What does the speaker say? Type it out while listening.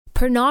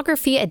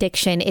Pornography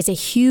addiction is a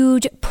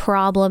huge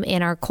problem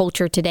in our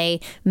culture today.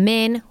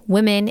 Men,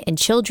 women, and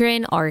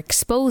children are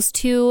exposed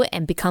to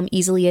and become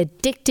easily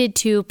addicted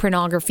to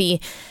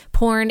pornography.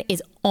 Porn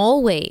is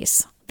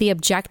always the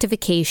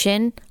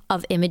objectification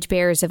of image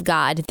bearers of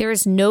God. There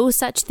is no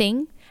such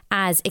thing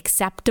as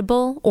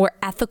acceptable or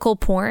ethical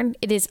porn.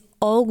 It is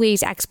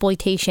always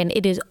exploitation.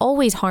 It is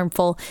always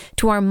harmful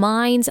to our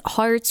minds,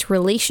 hearts,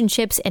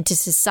 relationships, and to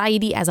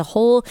society as a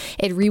whole.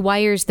 It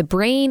rewires the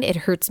brain. It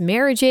hurts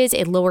marriages.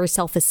 It lowers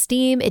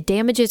self-esteem. It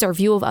damages our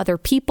view of other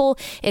people.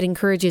 It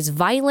encourages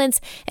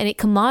violence, and it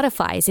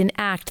commodifies an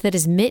act that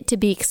is meant to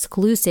be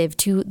exclusive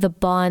to the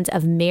bonds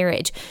of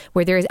marriage,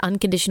 where there is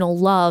unconditional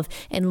love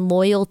and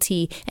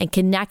loyalty and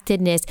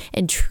connectedness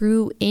and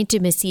true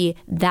intimacy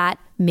that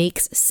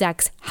makes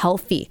sex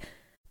healthy.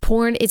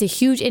 Porn is a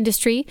huge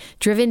industry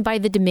driven by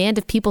the demand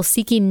of people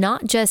seeking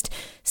not just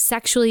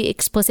sexually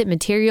explicit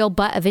material,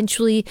 but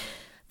eventually,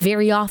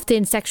 very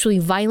often, sexually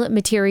violent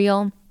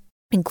material,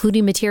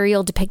 including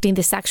material depicting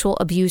the sexual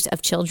abuse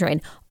of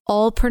children.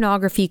 All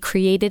pornography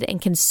created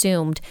and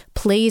consumed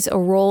plays a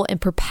role in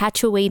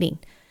perpetuating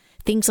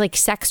things like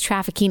sex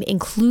trafficking,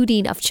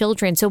 including of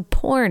children. So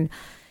porn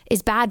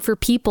is bad for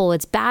people.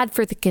 It's bad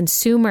for the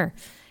consumer.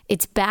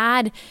 It's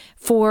bad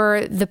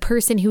for the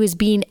person who is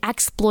being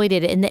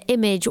exploited in the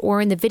image or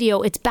in the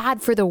video. It's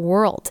bad for the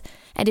world.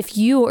 And if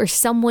you or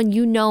someone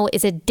you know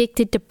is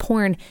addicted to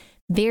porn,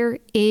 there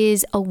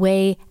is a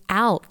way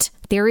out.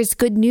 There is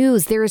good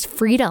news. There is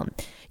freedom.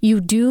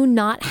 You do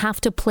not have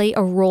to play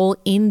a role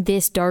in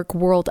this dark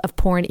world of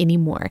porn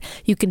anymore.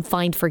 You can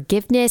find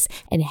forgiveness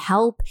and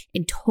help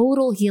and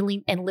total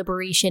healing and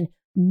liberation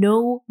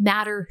no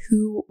matter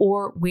who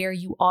or where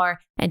you are.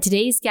 And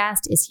today's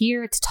guest is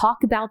here to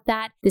talk about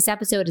that. This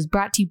episode is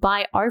brought to you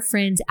by our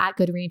friends at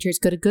Good Ranchers.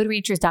 Go to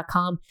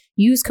goodranchers.com.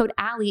 Use code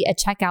Allie at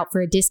checkout for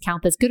a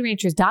discount. That's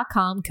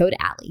goodranchers.com, code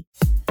Allie.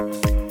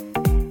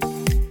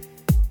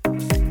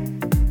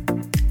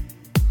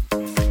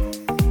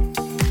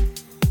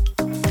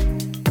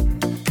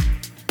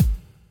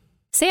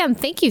 Sam,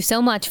 thank you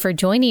so much for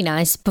joining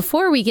us.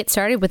 Before we get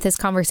started with this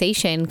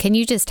conversation, can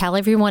you just tell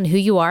everyone who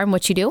you are and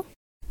what you do?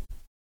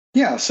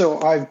 Yeah, so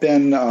I've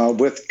been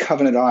with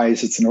Covenant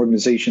Eyes. It's an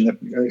organization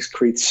that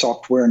creates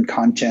software and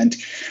content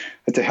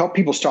to help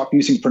people stop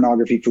using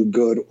pornography for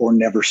good or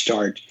never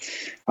start.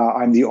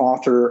 I'm the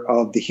author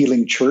of The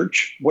Healing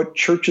Church, What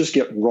Churches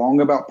Get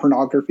Wrong About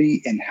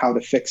Pornography and How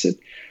to Fix It.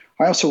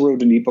 I also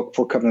wrote an ebook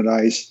for Covenant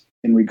Eyes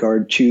in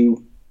regard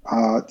to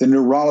the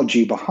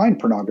neurology behind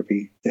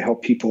pornography to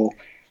help people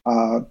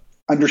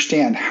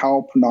understand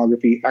how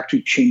pornography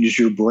actually changes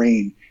your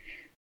brain.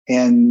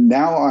 And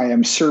now I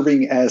am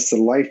serving as the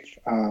life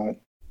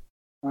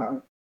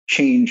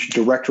change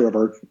director of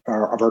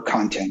our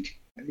content,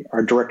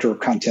 our director of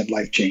content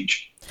life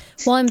change.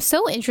 Well, I'm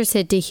so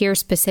interested to hear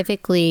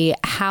specifically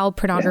how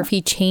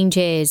pornography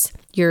changes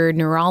your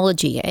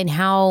neurology and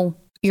how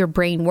your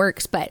brain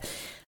works. But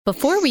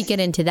before we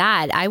get into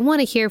that, I want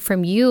to hear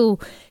from you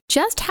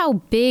just how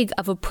big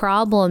of a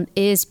problem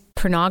is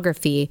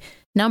pornography?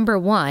 Number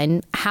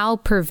one, how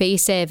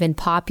pervasive and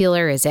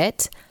popular is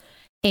it?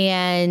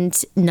 And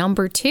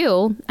number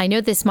two, I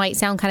know this might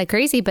sound kind of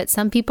crazy, but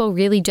some people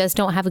really just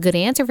don't have a good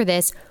answer for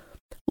this.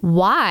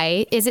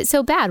 Why is it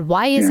so bad?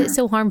 Why is it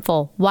so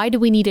harmful? Why do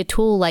we need a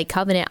tool like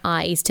Covenant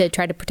Eyes to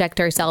try to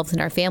protect ourselves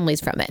and our families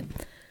from it?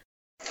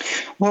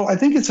 Well, I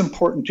think it's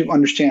important to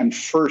understand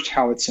first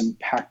how it's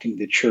impacting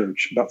the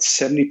church. About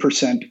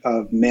 70%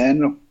 of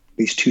men, at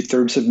least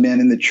 2/3 of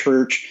men in the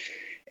church,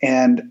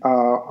 and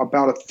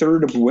about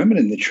 1/3 of women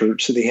in the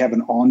church, so they have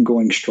an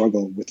ongoing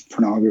struggle with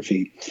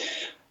pornography.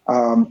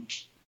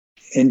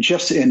 And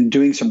just in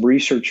doing some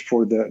research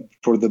for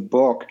the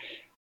book,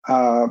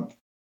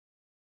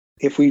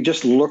 if we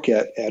just look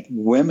at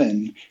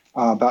women,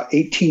 about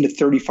 18 to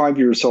 35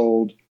 years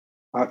old,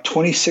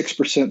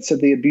 26%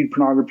 said they had viewed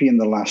pornography in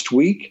the last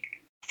week.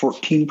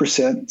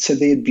 14% said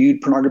they had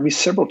viewed pornography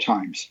several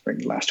times during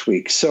the last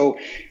week. So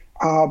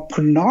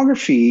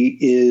pornography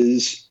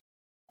is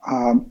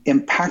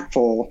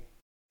impactful,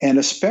 and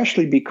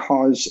especially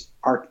because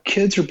our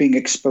kids are being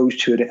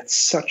exposed to it at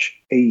such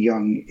a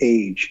young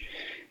age.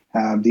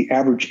 The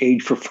average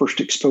age for first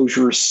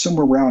exposure is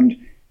somewhere around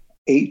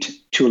 8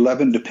 to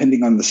 11,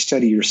 depending on the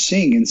study you're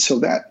seeing. And so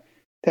that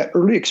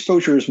early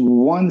exposure is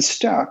one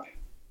step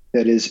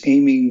that is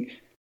aiming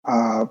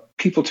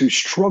people to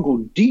struggle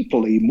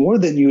deeply more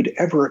than you'd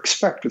ever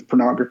expect with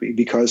pornography,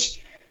 because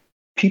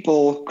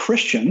people,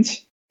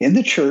 Christians in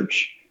the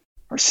church,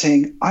 are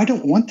saying, I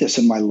don't want this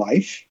in my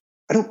life.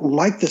 I don't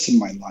like this in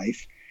my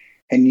life.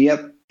 And yet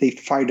they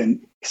fight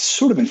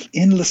sort of an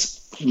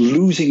endless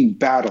losing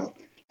battle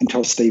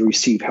until they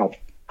receive help.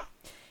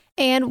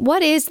 And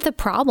what is the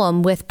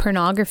problem with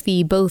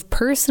pornography, both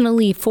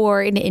personally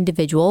for an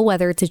individual,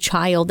 whether it's a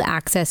child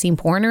accessing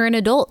porn or an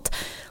adult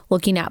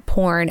looking at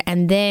porn,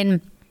 and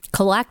then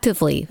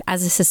collectively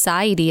as a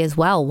society as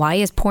well? Why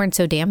is porn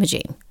so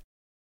damaging?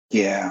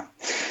 Yeah.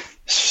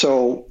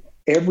 So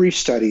every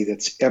study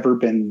that's ever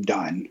been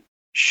done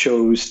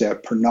shows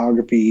that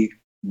pornography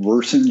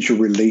worsens your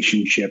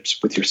relationships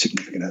with your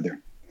significant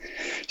other.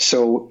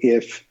 So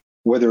if,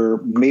 whether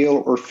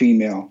male or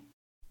female,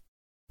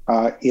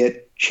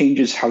 it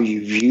changes how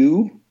you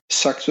view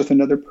sex with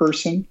another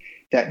person,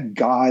 that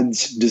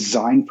God's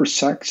design for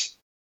sex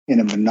in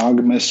a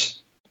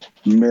monogamous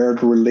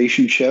marital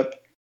relationship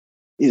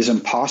is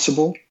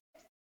impossible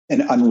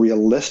and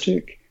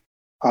unrealistic.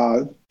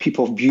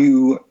 People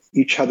view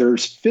each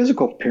other's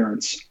physical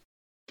appearance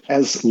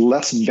as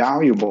less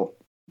valuable,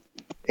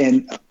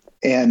 and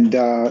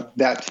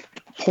that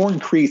porn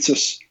creates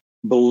this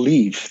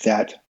belief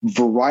that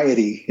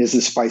variety is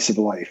the spice of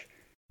life.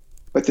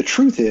 But the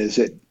truth is,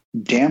 it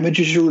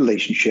damages your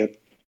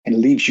relationship and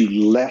leaves you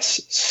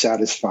less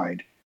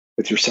satisfied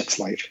with your sex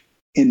life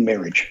in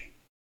marriage.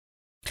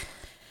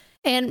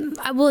 And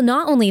well,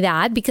 not only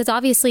that, because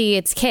obviously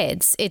it's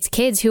kids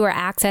who are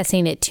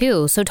accessing it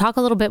too. So talk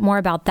a little bit more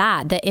about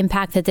that, the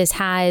impact that this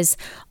has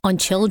on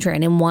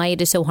children and why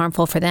it is so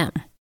harmful for them.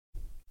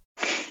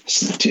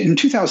 In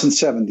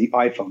 2007, the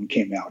iPhone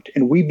came out,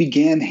 and we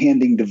began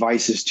handing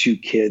devices to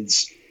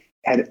kids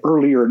at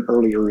earlier and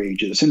earlier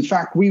ages. In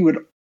fact, we would,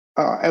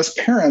 as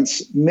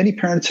parents, many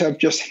parents have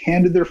just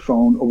handed their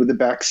phone over the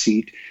back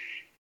seat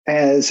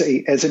as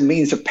a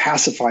means to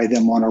pacify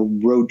them on a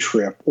road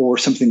trip or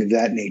something of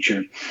that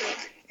nature.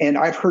 And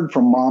I've heard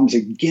from moms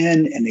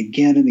again and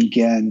again and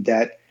again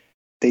that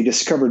they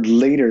discovered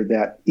later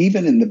that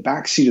even in the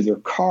backseat of their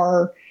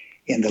car,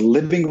 in the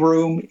living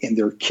room, in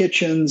their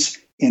kitchens,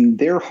 in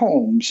their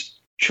homes,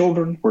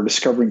 children were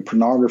discovering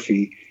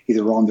pornography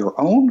either on their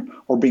own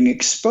or being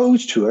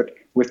exposed to it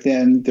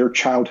within their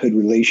childhood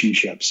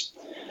relationships.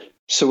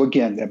 So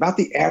again, about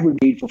the average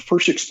age for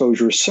first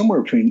exposure is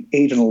somewhere between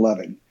 8 and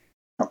 11.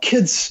 Now,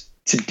 kids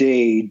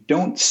today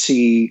don't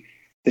see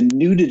the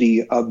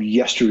nudity of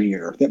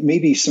yesteryear that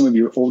maybe some of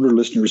your older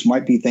listeners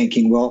might be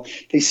thinking, well,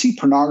 they see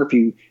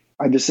pornography.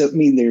 Does that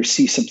mean they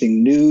see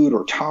something nude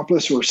or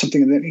topless or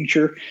something of that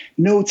nature?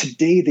 No,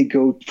 today they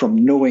go from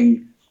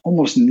knowing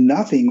almost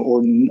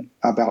nothing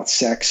about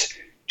sex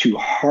to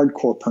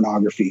hardcore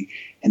pornography.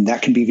 And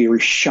that can be very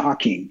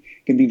shocking,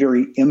 can be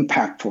very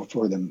impactful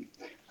for them.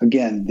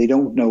 Again, they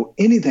don't know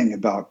anything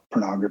about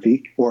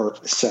pornography or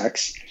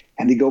sex,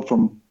 and they go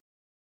from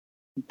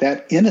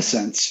that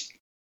innocence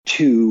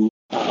to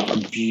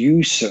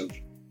abusive,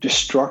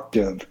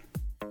 destructive,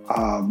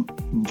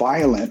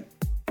 violent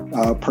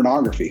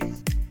pornography.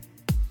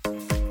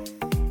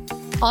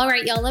 All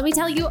right, y'all, let me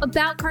tell you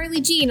about Carly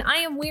Jean. I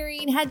am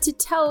wearing head to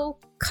toe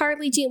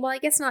Carly Jean. Well, I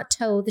guess not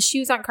toe. The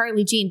shoes aren't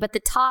Carly Jean, but the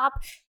top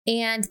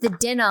and the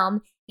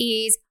denim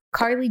is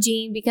Carly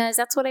Jean because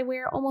that's what I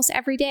wear almost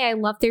every day. I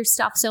love their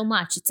stuff so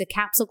much. It's a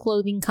capsule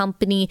clothing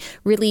company,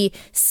 really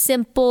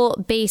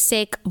simple,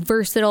 basic,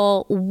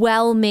 versatile,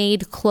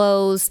 well-made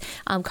clothes.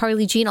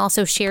 Carly Jean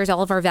also shares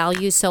all of our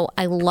values, so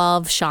I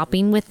love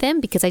shopping with them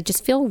because I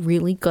just feel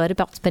really good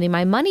about spending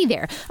my money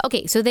there.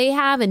 Okay, so they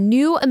have a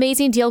new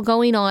amazing deal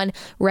going on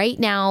right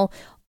now,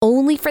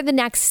 only for the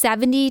next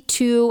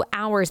 72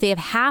 hours. They have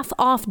half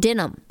off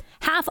denim.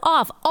 Half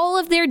off all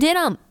of their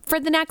denim for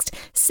the next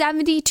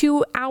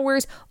 72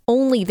 hours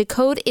only. The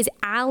code is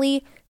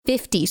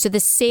Allie50. So the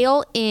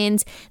sale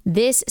ends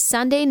this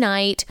Sunday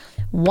night,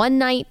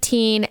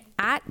 1/19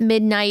 at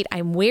midnight.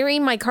 I'm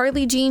wearing my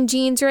Carly Jean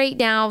jeans right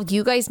now.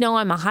 You guys know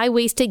I'm a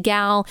high-waisted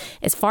gal.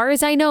 As far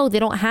as I know, they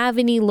don't have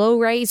any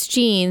low-rise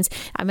jeans.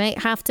 I might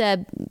have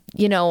to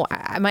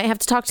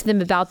talk to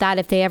them about that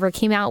if they ever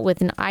came out with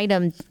an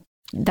item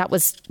that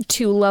was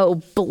too low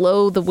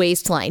below the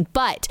waistline.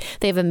 But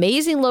they have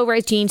amazing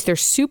low-rise jeans. They're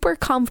super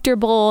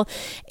comfortable.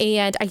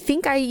 And I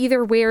think I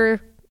either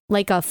wear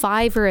like a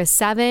 5 or a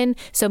 7.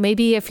 So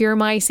maybe if you're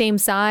my same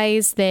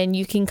size, then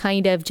you can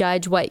kind of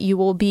judge what you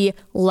will be.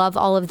 Love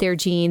all of their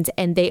jeans.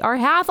 And they are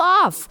half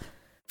off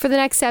for the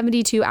next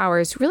 72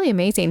 hours. Really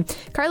amazing.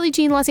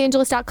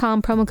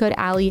 CarlyJeanLosAngeles.com, promo code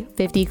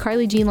Allie50.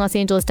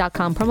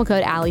 CarlyJeanLosAngeles.com, promo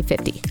code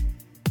Allie50.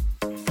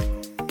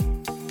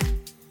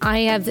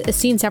 I have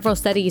seen several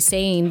studies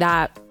saying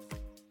that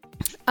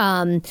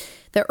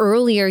the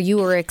earlier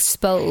you are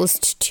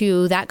exposed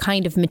to that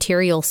kind of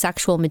material,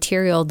 sexual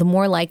material, the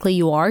more likely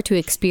you are to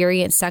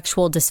experience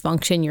sexual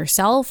dysfunction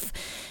yourself,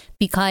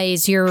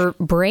 because your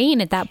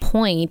brain at that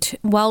point,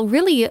 well,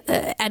 really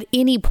at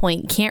any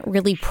point, can't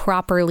really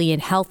properly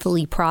and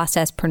healthily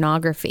process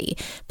pornography.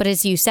 But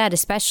as you said,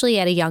 especially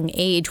at a young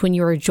age, when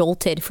you're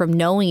jolted from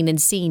knowing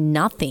and seeing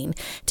nothing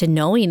to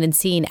knowing and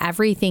seeing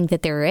everything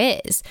that there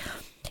is,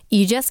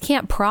 you just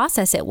can't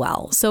process it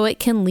well. So it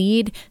can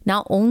lead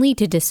not only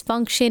to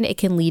dysfunction, it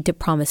can lead to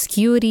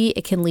promiscuity,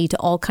 it can lead to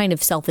all kind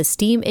of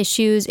self-esteem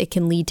issues, it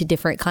can lead to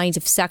different kinds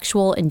of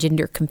sexual and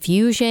gender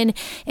confusion,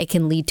 it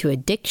can lead to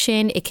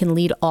addiction, it can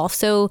lead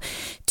also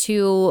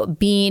to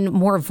being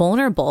more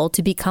vulnerable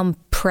to become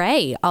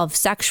prey of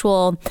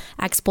sexual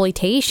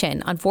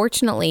exploitation.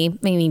 Unfortunately,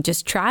 I mean,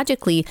 just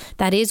tragically,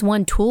 that is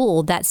one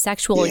tool that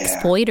sexual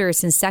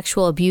exploiters and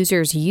sexual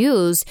abusers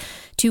use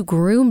to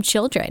groom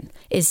children,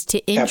 is to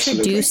introduce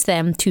introduce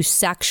them to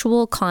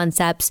sexual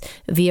concepts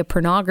via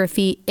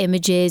pornography,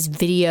 images,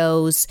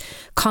 videos,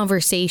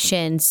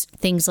 conversations,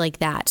 things like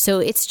that. So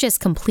it's just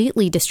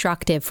completely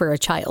destructive for a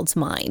child's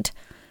mind.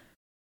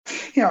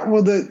 Yeah,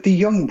 well, the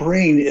young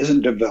brain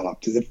isn't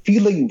developed. The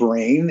feeling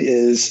brain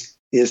is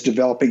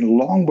developing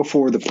long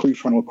before the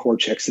prefrontal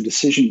cortex, the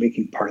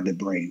decision-making part of the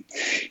brain.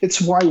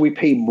 It's why we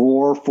pay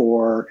more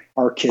for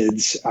our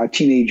kids,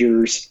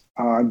 teenagers,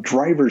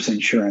 driver's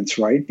insurance,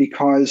 right?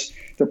 Because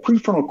the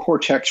prefrontal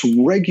cortex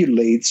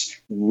regulates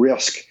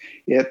risk.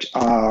 It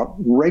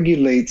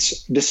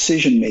regulates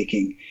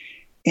decision-making.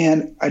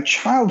 And a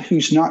child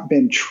who's not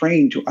been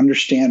trained to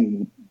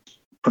understand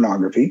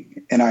pornography,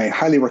 and I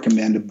highly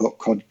recommend a book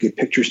called Good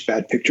Pictures,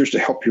 Bad Pictures to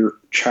help your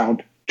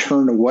child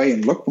turn away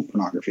and look for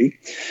pornography.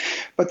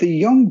 But the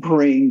young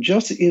brain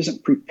just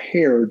isn't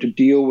prepared to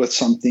deal with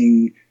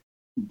something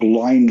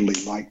blindly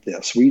like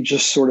this. We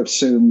just sort of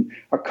assume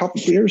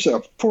there's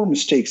four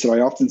mistakes that I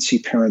often see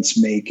parents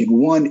make. And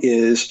one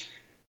is,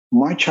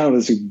 my child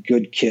is a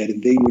good kid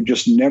and they would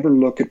just never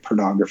look at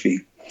pornography.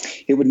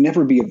 It would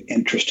never be of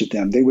interest to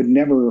them. They would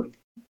never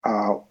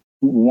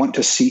want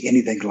to see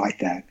anything like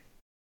that.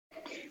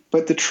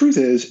 But the truth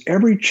is,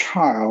 every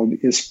child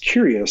is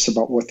curious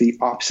about what the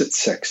opposite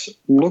sex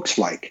looks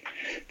like.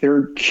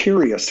 They're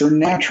curious. They're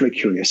naturally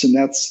curious. And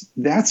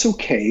that's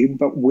okay.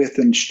 But with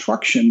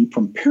instruction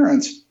from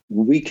parents,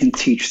 we can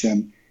teach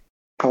them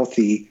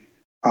healthy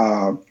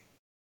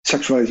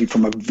sexuality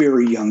from a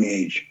very young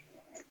age,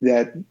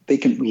 that they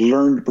can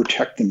learn to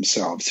protect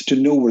themselves, to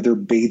know where their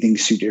bathing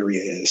suit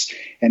area is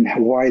and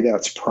why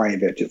that's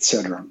private,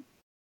 etc.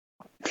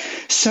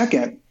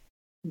 Second,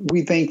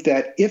 we think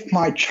that if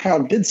my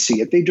child did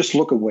see it, they just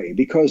look away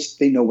because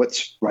they know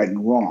what's right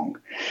and wrong.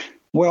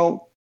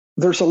 Well,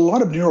 there's a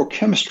lot of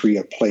neurochemistry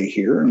at play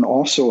here and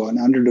also an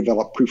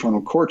underdeveloped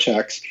prefrontal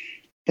cortex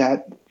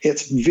that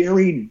it's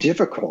very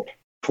difficult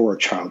for a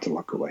child to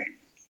look away.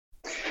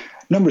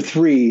 Number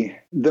three,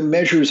 the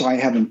measures I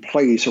have in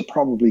place are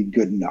probably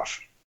good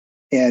enough.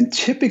 And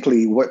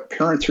typically what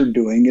parents are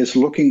doing is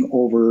looking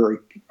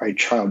over a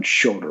child's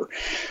shoulder.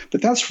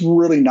 But that's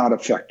really not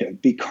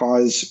effective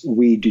because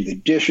we do the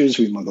dishes,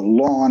 we mow the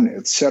lawn,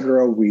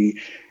 etc. We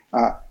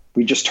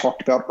just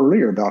talked about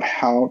earlier about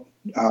how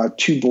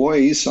two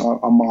boys,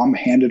 a mom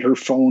handed her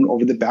phone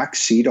over the back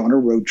seat on a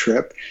road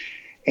trip,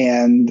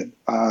 and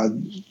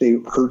they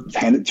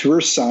handed it to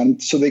her son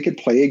so they could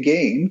play a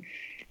game.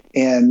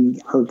 And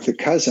the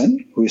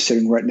cousin, who was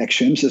sitting right next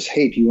to him, says,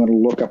 "Hey, do you want to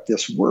look up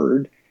this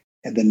word?"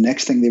 And the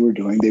next thing they were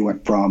doing, they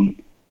went from,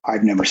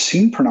 "I've never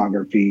seen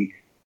pornography,"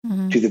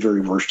 to the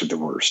very worst of the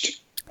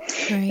worst.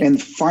 Right.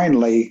 And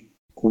finally,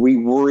 we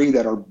worry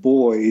that our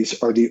boys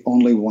are the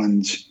only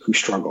ones who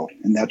struggle.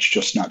 And that's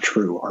just not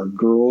true. Our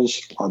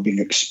girls are being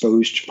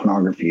exposed to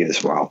pornography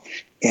as well.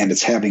 And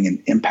it's having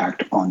an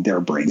impact on their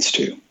brains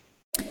too.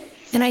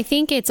 And I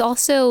think it's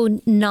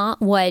also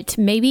not what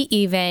maybe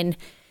even,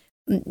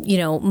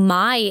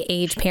 my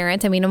age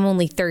parent, I'm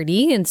only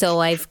 30, and so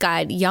I've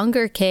got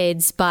younger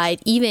kids, but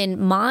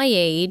even my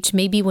age,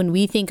 maybe when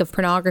we think of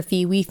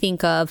pornography, we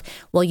think of,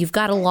 well, you've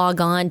got to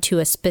log on to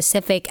a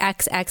specific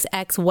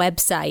XXX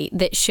website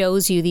that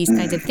shows you these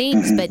kinds of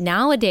things. But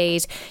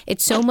nowadays,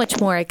 it's so much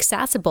more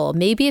accessible.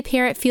 Maybe a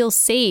parent feels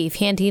safe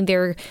handing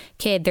their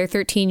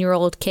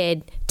 13-year-old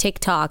kid,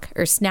 TikTok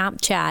or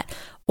Snapchat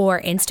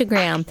or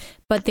Instagram,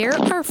 but there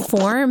are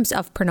forms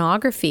of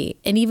pornography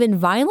and even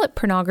violent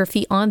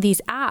pornography on these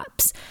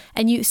apps.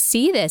 And you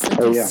see this,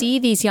 see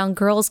these young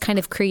girls kind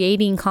of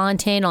creating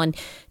content on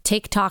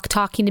TikTok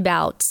talking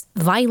about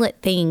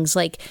violent things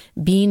like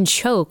being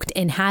choked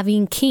and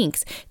having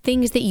kinks,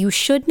 things that you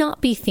should not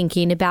be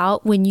thinking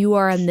about when you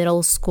are a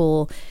middle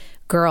school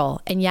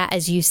girl. And yet,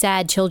 as you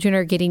said, children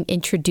are getting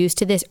introduced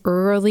to this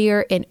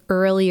earlier and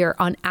earlier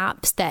on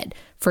apps that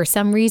for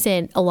some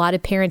reason a lot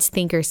of parents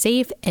think are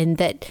safe and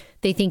that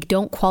they think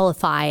don't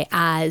qualify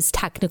as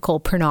technical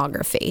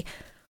pornography.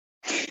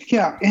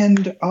 Yeah.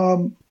 And,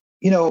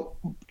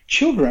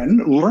 children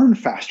learn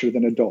faster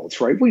than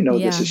adults, right? We know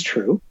this is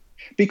true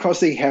because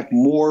they have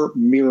more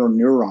mirror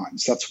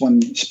neurons. That's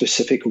one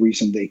specific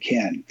reason they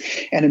can.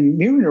 And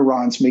mirror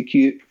neurons make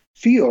you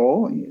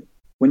feel,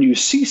 when you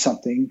see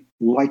something,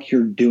 like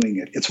you're doing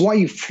it. It's why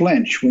you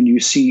flinch when you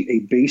see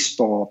a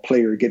baseball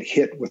player get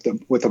hit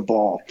with a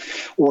ball,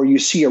 or you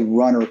see a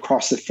runner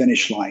cross the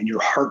finish line. Your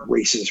heart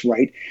races,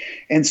 right?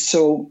 And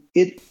so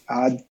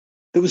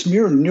those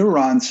mirror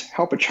neurons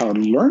help a child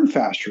learn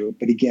faster,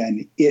 but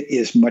again, it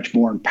is much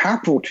more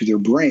impactful to their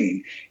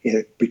brain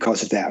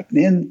because of that.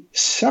 And then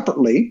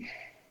separately,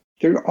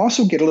 they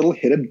also get a little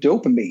hit of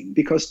dopamine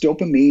because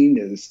dopamine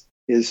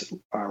is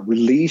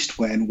released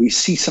when we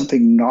see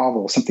something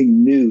novel,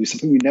 something new,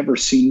 something we've never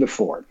seen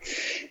before.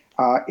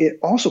 It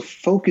also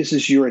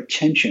focuses your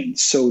attention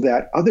so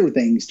that other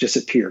things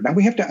disappear. Now,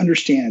 we have to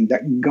understand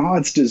that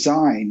God's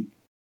design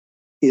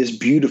is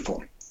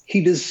beautiful. He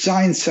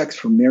designed sex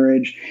for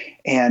marriage,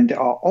 and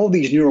all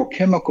these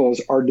neurochemicals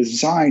are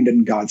designed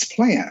in God's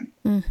plan.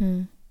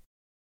 Mm-hmm.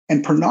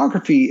 And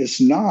pornography is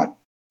not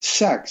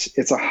sex.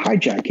 It's a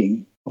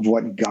hijacking of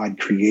what God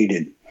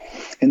created.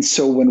 And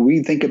so when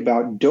we think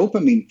about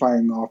dopamine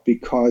firing off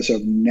because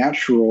of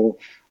natural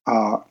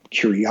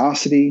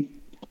curiosity,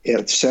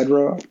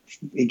 etc.,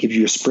 it gives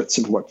you a spritz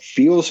of what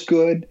feels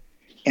good,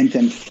 and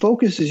then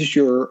focuses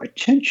your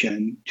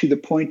attention to the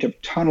point of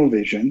tunnel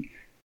vision.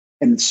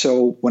 And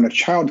so when a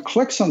child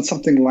clicks on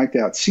something like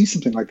that, sees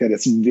something like that,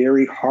 it's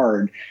very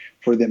hard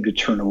for them to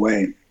turn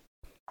away.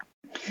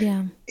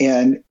 Yeah.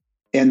 And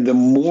the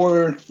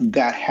more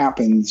that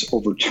happens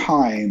over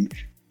time,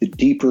 the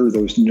deeper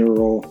those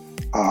neural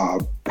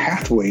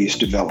pathways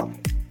develop.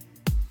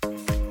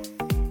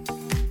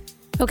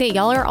 Okay,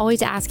 y'all are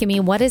always asking me,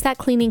 what is that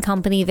cleaning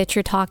company that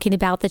you're talking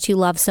about that you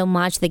love so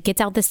much that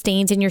gets out the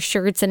stains in your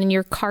shirts and in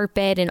your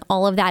carpet and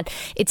all of that?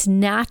 It's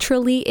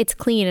Naturally It's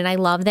Clean. And I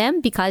love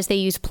them because they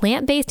use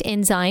plant-based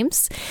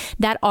enzymes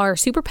that are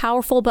super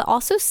powerful, but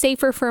also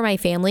safer for my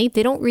family.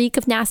 They don't reek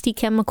of nasty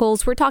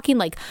chemicals. We're talking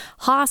like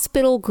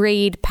hospital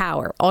grade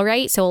power. All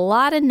right. So a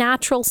lot of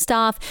natural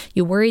stuff.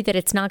 You worry that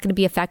it's not going to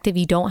be effective.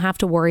 You don't have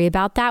to worry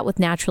about that with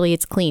Naturally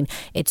It's Clean.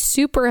 It's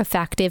super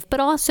effective, but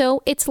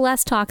also it's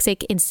less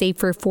toxic and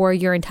safer for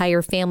your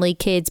entire family,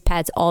 kids,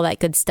 pets, all that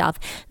good stuff.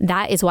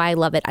 That is why I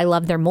love it. I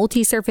love their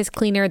multi-surface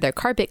cleaner, their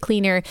carpet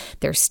cleaner,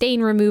 their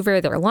stain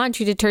remover, their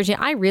laundry detergent.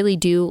 I really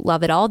do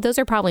love it all. Those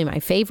are probably my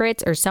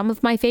favorites or some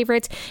of my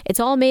favorites. It's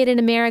all made in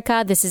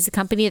America. This is a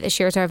company that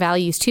shares our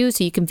values too,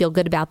 so you can feel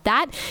good about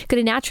that. Go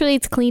to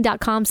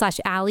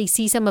naturallyitsclean.com/Allie,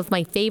 see some of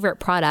my favorite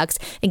products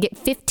and get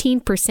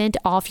 15%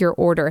 off your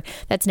order.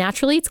 That's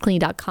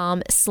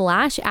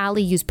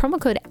naturallyitsclean.com/Allie. Use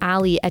promo code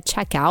Allie at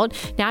checkout.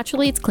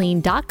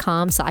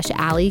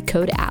 naturallyitsclean.com/Allie,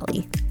 code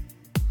Allie.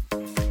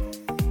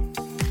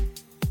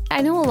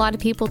 I know a lot of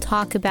people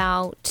talk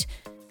about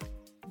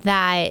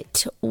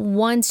that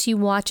once you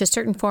watch a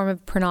certain form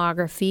of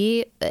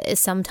pornography,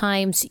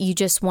 sometimes you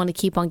just want to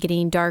keep on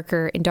getting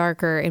darker and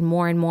darker and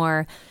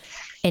more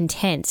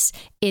intense.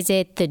 Is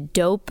it the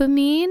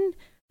dopamine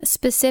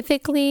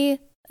specifically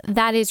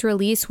that is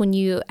released when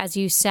you, as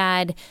you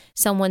said,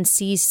 someone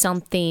sees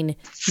something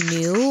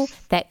new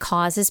that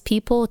causes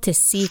people to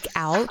seek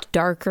out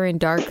darker and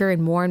darker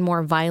and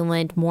more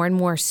violent, more and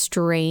more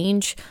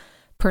strange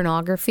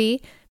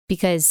pornography?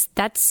 Because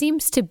that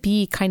seems to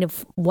be kind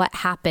of what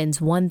happens.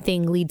 One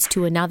thing leads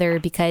to another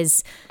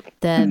because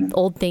the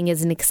old thing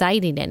isn't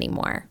exciting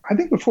anymore. I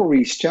think before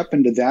we step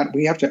into that,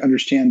 we have to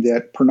understand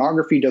that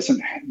pornography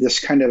doesn't, this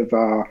kind of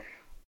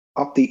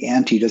up the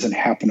ante doesn't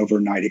happen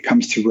overnight. It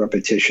comes through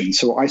repetition.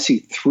 So I see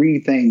three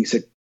things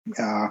that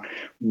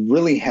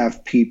really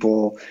have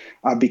people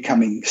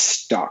becoming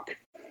stuck.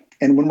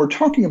 And when we're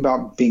talking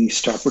about being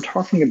stuck, we're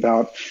talking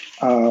about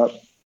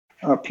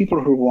people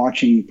who are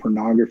watching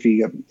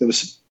pornography.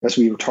 Those, as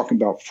we were talking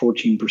about,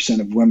 14%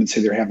 of women say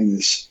they're having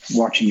this,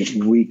 watching it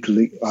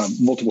weekly,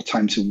 multiple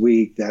times a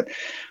week. That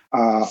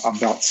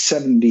about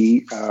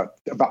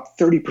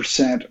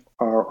 30%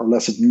 or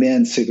less of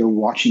men say they're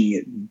watching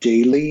it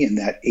daily in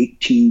that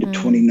 18 to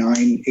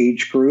 29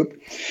 age group.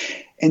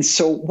 And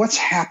so what's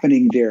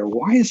happening there?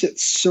 Why is it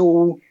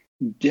so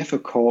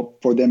difficult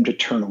for them to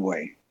turn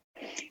away?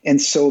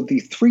 And so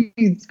the three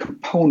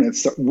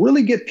components that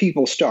really get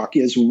people stuck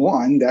is,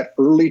 one, that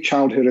early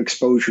childhood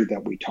exposure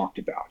that we talked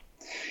about.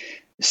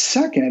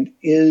 Second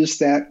is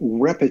that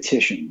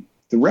repetition.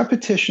 The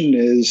repetition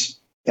is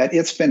that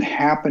it's been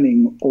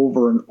happening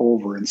over and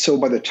over. And so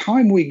by the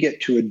time we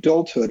get to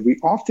adulthood, we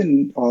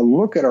often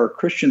look at our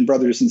Christian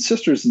brothers and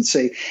sisters and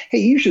say, hey,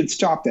 you should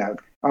stop that.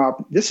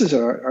 This is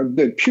a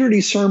good purity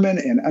sermon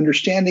and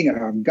understanding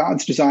of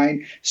God's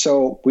design,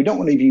 so we don't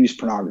want to use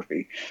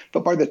pornography.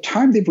 But by the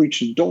time they've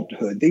reached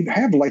adulthood, they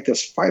have like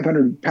this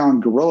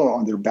 500-pound gorilla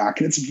on their back,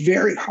 and it's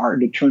very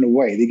hard to turn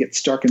away. They get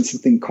stuck in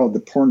something called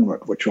the porn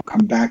rut, which we'll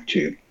come back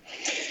to.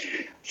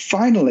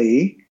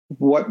 Finally,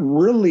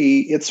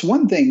 it's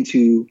one thing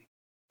to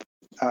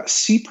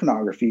see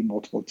pornography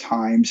multiple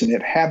times and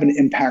it have an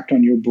impact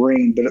on your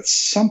brain, but it's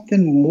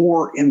something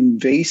more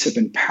invasive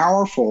and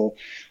powerful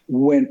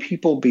when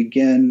people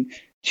begin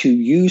to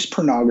use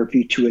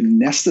pornography to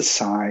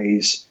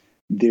anesthetize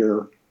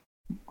their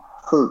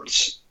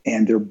hurts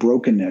and their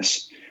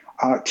brokenness,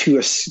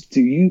 to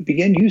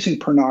begin using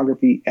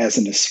pornography as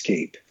an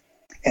escape.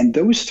 And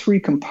those three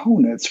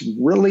components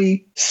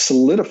really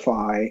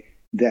solidify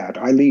that.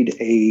 I lead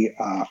a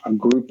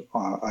group,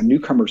 a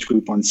newcomers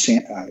group on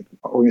an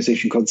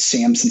organization called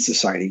Samson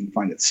Society. You can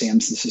find it at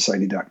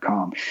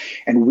samsonsociety.com.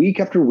 And week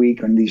after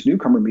week on these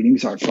newcomer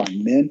meetings, I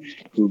find men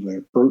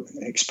who were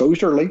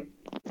exposed early,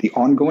 the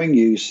ongoing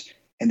use,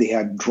 and they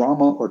had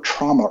drama or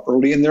trauma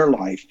early in their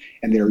life,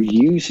 and they're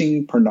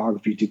using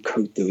pornography to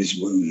coat those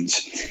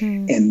wounds.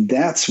 And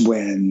that's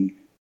when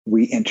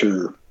we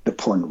enter the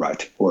porn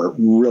rut, where it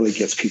really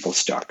gets people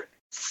stuck.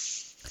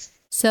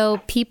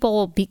 So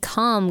people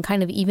become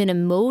kind of even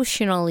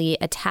emotionally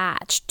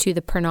attached to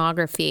the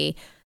pornography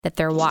that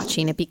they're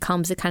watching. It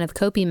becomes a kind of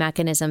coping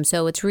mechanism.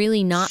 So it's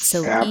really not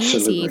so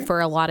easy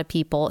for a lot of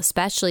people,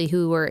 especially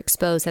who were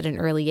exposed at an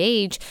early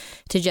age,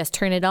 to just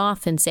turn it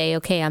off and say,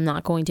 okay, I'm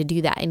not going to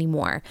do that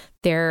anymore.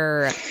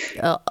 There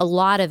are a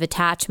lot of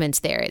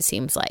attachments there, it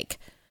seems like.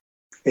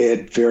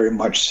 It very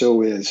much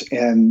so is.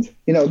 And,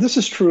 this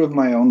is true of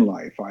my own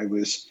life. I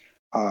was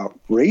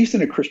raised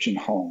in a Christian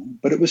home,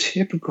 but it was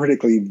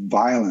hypocritically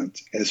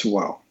violent as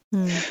well.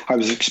 I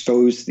was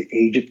exposed at the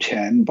age of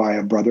 10 by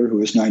a brother who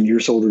was 9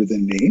 years older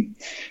than me.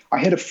 I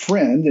had a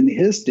friend, and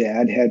his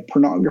dad had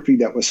pornography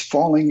that was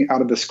falling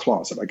out of his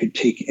closet. I could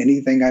take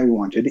anything I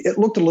wanted. It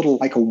looked a little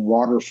like a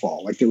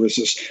waterfall, like there was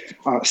this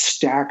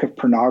stack of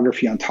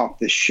pornography on top of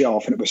this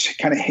shelf, and it was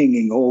kind of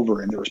hanging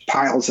over, and there was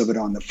piles of it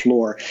on the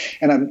floor.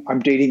 And I'm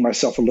dating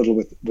myself a little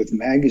with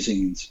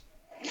magazines.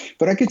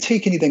 But I could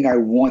take anything I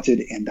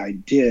wanted, and I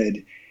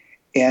did.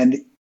 And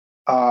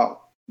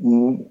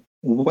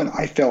when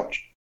I felt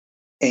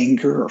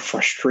anger or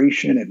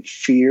frustration and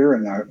fear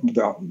and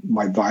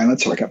my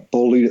violence, or I got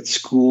bullied at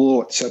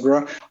school,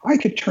 etc., I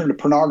could turn to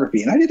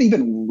pornography. And I didn't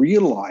even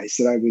realize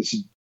that I was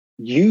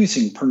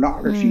using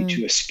pornography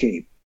to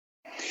escape.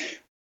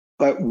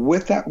 But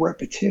with that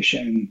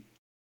repetition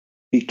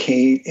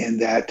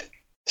and that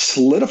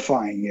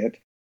solidifying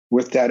it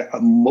with that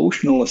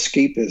emotional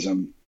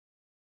escapism,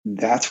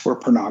 that's where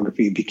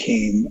pornography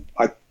became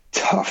a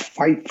tough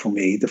fight for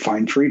me to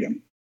find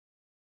freedom.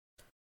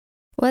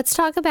 Let's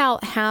talk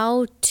about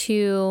how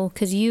to,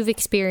 because you've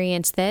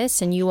experienced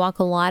this and you walk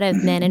a lot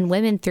of men and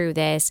women through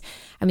this.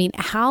 I mean,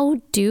 how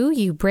do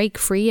you break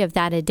free of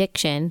that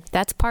addiction?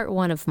 That's part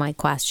one of my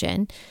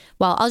question.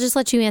 Well, I'll just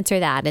let you answer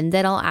that, and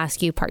then I'll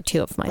ask you part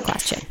two of my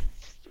question.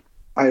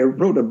 I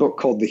wrote a book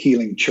called The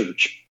Healing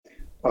Church.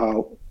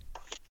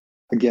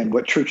 Again,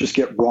 what churches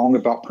get wrong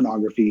about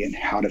pornography and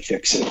how to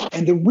fix it.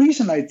 And the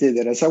reason I did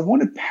that is I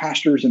wanted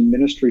pastors and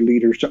ministry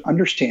leaders to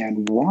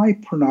understand why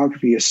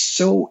pornography is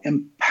so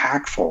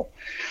impactful.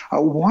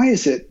 Why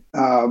is it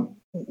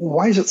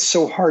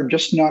so hard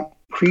just not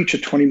preach a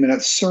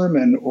 20-minute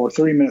sermon or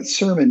 30-minute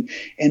sermon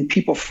and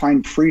people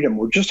find freedom,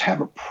 or just have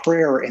a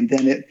prayer and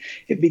then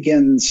it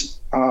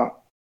begins,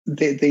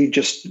 they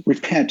just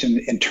repent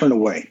and turn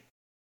away.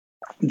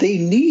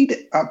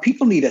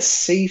 People need a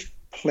safe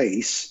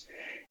place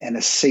and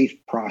a safe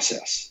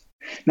process.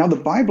 Now, the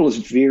Bible is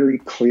very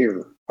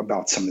clear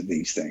about some of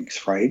these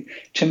things, right?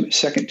 2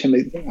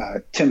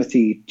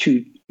 Timothy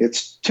 2,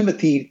 it's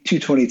Timothy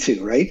 2:22,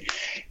 right?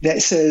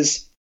 That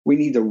says we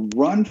need to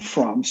run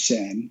from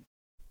sin,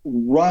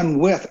 run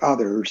with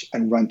others,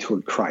 and run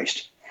toward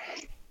Christ.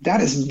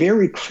 That is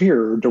very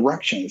clear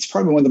direction. It's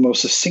probably one of the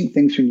most succinct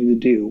things we need to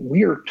do.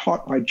 We are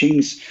taught by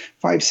James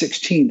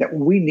 5:16 that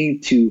we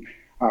need to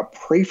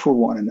pray for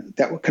one another,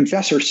 that we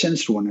confess our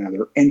sins to one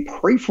another, and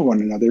pray for one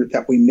another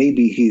that we may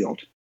be healed.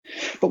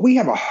 But we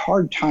have a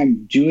hard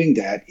time doing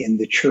that in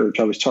the church.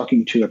 I was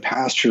talking to a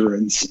pastor,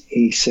 and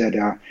he said,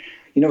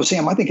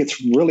 Sam, I think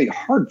it's really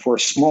hard for a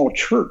small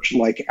church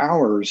like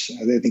ours.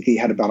 I think he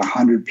had about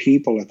 100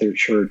 people at their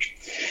church,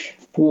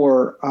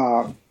 for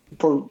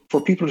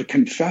people to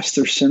confess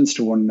their sins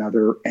to one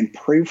another and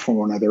pray for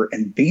one another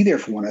and be there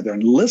for one another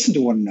and listen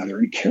to one another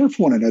and care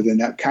for one another in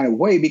that kind of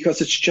way, because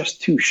it's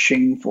just too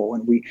shameful,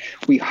 and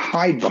we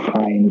hide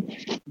behind,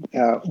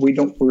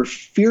 we're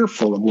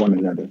fearful of one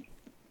another.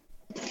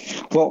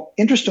 Well,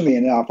 interestingly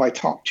enough, I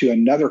talked to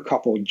another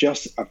couple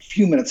just a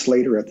few minutes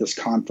later at this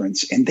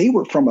conference, and they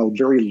were from a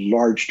very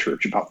large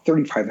church, about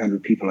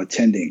 3,500 people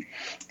attending.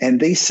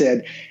 And they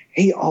said,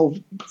 "Hey,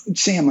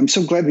 Sam, I'm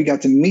so glad we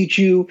got to meet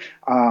you.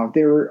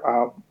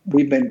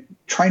 We've been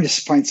trying to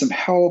find some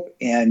help,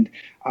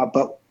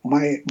 but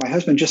my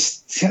husband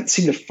just can't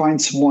seem to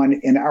find someone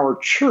in our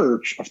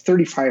church of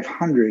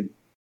 3,500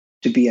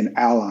 to be an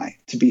ally,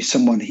 to be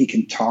someone he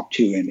can talk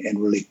to and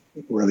really,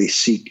 really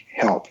seek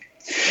help."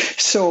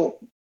 So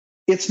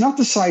it's not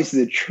the size of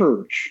the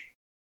church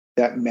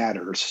that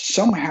matters.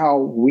 Somehow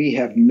we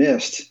have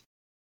missed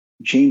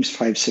James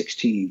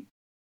 5:16.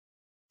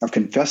 Of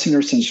confessing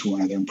our sins to one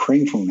another and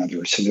praying for one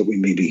another so that we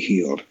may be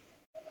healed.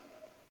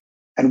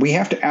 And we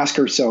have to ask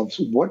ourselves,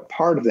 what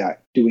part of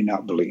that do we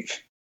not believe?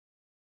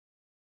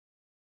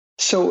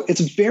 So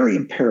it's very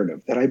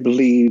imperative that I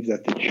believe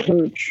that the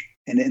church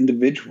and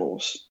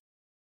individuals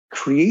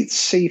create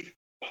safe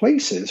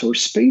places or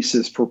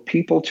spaces for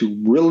people to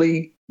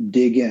really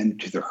dig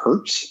into the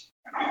hurts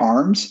and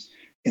harms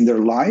in their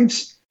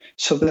lives,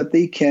 so that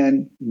they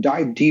can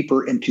dive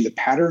deeper into the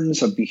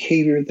patterns of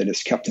behavior that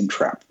has kept them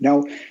trapped.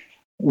 Now,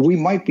 we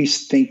might be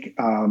think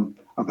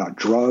about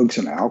drugs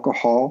and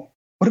alcohol.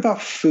 What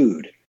about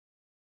food?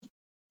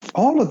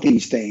 All of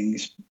these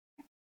things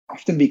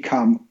often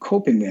become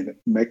coping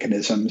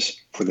mechanisms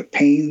for the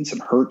pains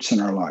and hurts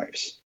in our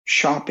lives.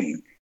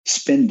 Shopping,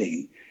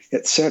 spending,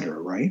 etc.,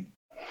 right?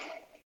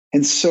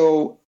 And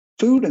so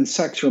food and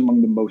sex are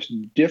among the most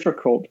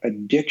difficult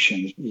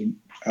addictions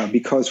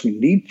because we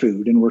need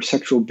food and we're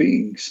sexual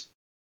beings.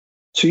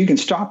 So you can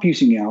stop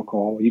using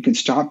alcohol, you can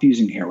stop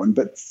using heroin,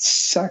 but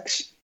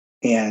sex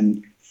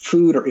and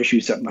food are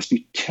issues that must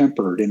be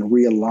tempered and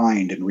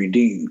realigned and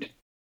redeemed.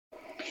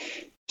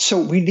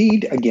 So we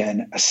need,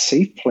 again, a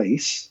safe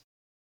place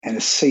and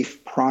a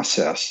safe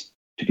process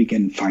to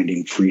begin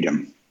finding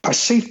freedom. A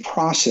safe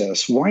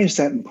process, why is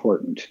that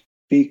important?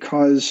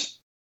 Because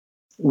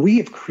we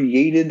have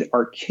created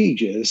our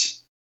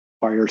cages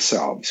by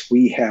ourselves.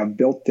 We have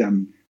built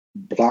them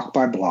block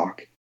by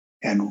block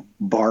and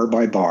bar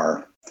by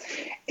bar.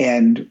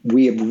 And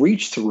we have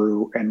reached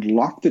through and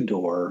locked the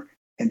door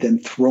and then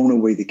thrown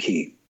away the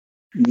key.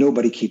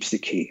 Nobody keeps the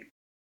key.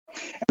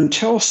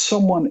 Until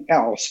someone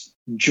else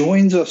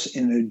joins us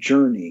in a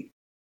journey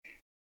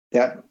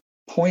that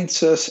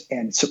points us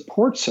and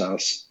supports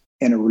us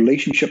in a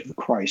relationship with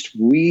Christ,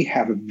 we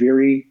have a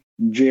very,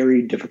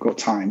 very difficult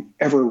time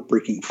ever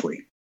breaking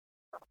free.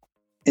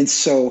 And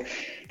so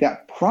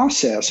that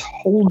process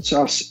holds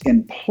us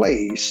in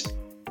place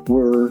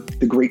where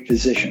the great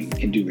physician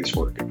can do his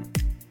work.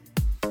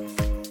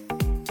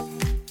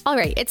 All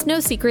right, it's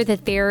no secret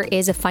that there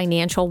is a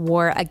financial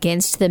war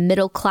against the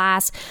middle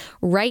class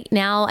right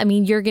now. I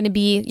mean, you're going to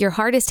be your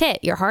hardest hit.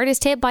 You're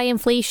hardest hit by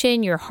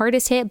inflation. You're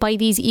hardest hit by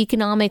these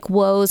economic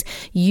woes.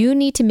 You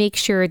need to make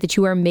sure that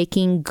you are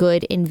making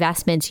good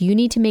investments. You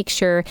need to make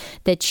sure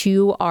that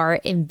you are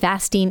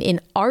investing in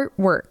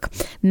artwork.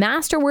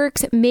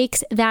 Masterworks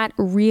makes that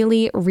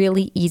really,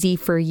 really easy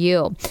for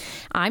you.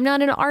 I'm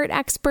not an art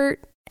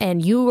expert.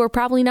 And you are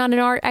probably not an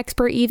art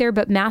expert either,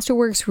 but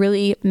Masterworks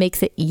really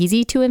makes it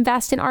easy to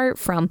invest in art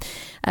from,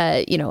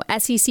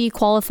 SEC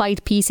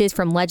qualified pieces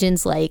from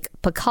legends like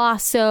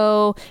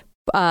Picasso.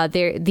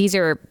 These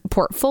are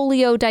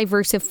portfolio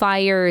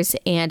diversifiers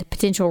and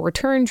potential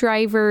return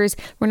drivers.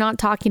 We're not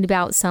talking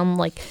about some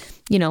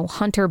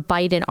Hunter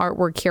Biden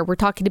artwork here. We're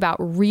talking about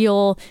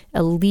real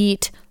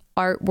elite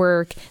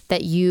artwork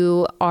that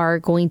you are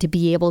going to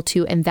be able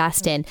to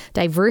invest in.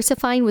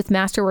 Diversifying with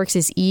Masterworks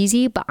is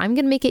easy, but I'm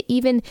going to make it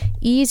even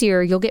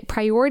easier. You'll get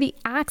priority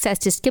access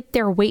to skip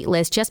their wait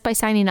list just by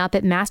signing up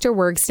at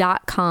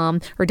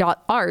masterworks.com or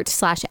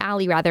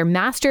 .art/Allie rather,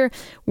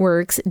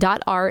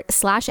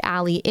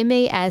 masterworks.art/Allie,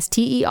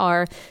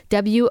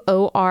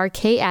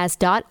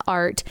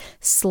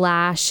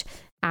 masterworks.art/Allie.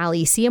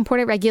 See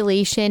important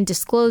regulation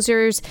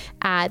disclosures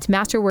at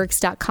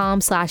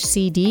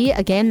masterworks.com/CD.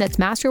 Again, that's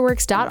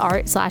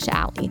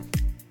masterworks.art/Allie.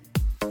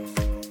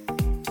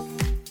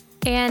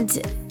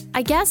 And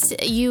I guess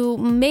you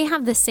may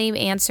have the same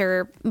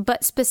answer,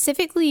 but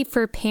specifically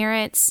for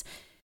parents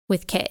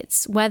with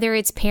kids, whether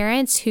it's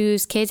parents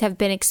whose kids have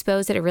been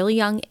exposed at a really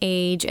young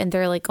age and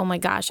they're like, oh my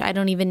gosh, I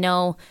don't even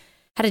know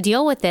how to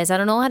deal with this. I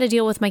don't know how to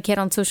deal with my kid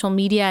on social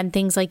media and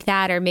things like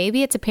that. Or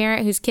maybe it's a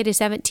parent whose kid is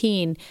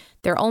 17.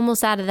 They're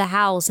almost out of the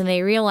house and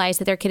they realize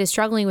that their kid is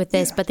struggling with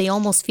this, but they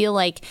almost feel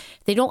like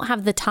they don't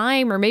have the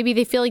time, or maybe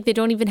they feel like they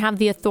don't even have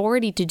the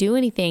authority to do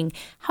anything.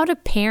 How do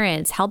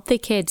parents help the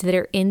kids that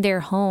are in their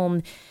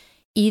home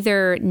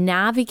either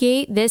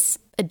navigate this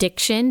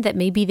addiction that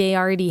maybe they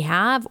already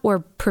have or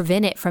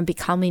prevent it from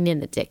becoming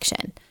an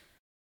addiction?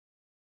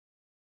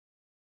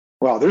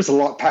 Well, there's a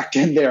lot packed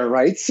in there,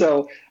 right?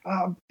 So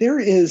there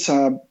is,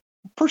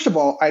 first of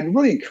all, I'd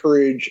really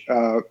encourage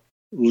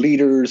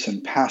leaders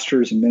and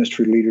pastors and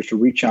ministry leaders to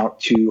reach out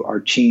to our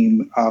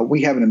team.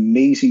 We have an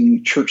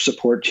amazing church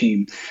support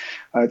team.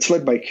 It's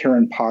led by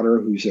Karen Potter,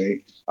 who's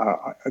a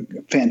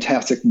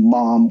fantastic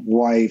mom,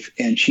 wife,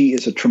 and she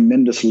is a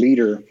tremendous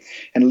leader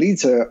and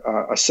leads a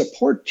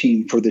support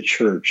team for the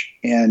church.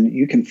 And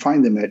you can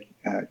find them at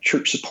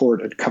church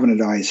support at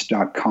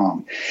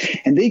covenanteyes.com.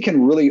 And they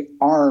can really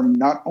arm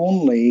not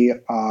only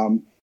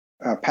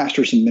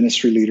pastors and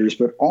ministry leaders,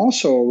 but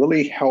also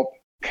really help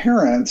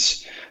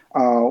parents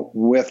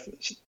with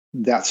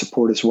that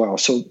support as well.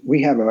 So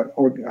we have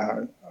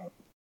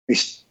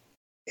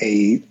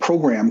a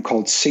program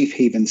called Safe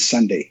Haven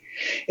Sunday,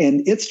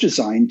 and it's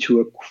designed to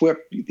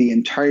equip the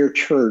entire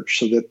church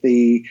so that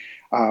the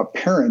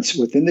parents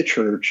within the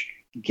church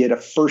get a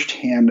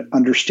firsthand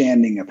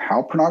understanding of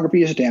how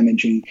pornography is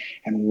damaging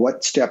and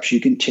what steps you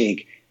can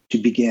take to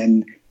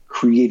begin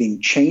creating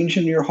change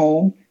in your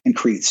home and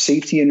create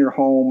safety in your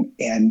home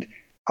and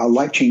a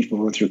life change for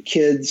both your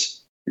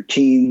kids, your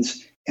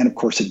teens, and of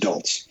course,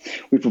 adults.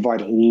 We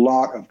provide a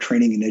lot of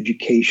training and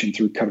education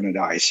through Covenant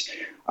Eyes.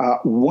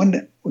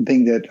 One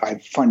thing that I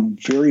find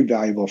very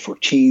valuable for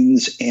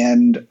teens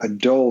and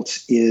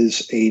adults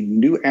is a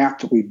new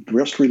app that we've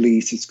just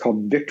released. It's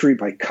called Victory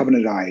by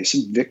Covenant Eyes.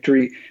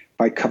 Victory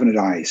by Covenant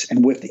Eyes.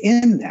 And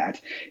within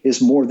that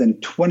is more than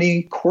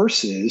 20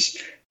 courses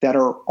that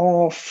are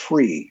all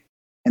free.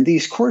 And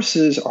these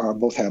courses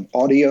both have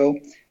audio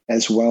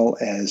as well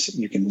as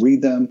you can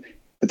read them,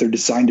 but they're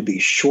designed to be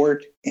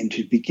short and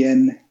to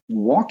begin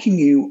walking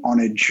you on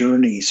a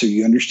journey so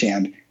you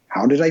understand,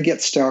 how did I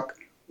get stuck?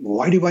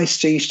 Why do I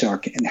stay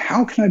stuck? And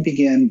how can I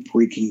begin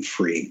breaking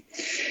free?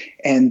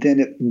 And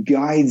then it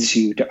guides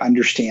you to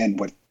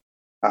understand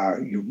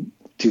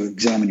to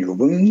examine your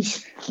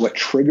wounds, what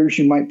triggers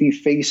you might be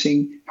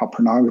facing, how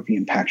pornography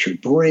impacts your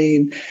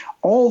brain.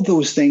 All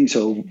those things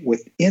are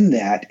within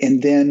that.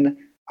 And then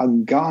a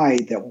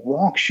guide that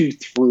walks you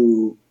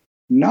through,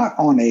 not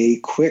on a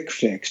quick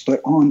fix,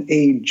 but on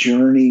a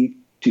journey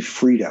to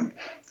freedom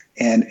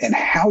and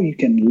how you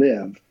can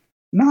live,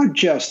 not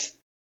just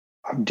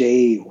a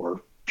day or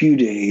few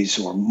days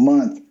or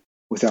month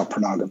without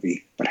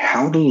pornography, but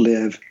how to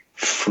live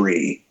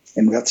free.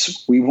 And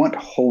we want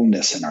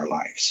wholeness in our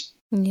lives.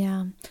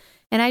 Yeah.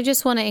 And I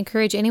just want to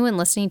encourage anyone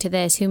listening to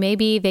this who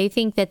maybe they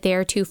think that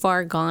they're too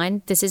far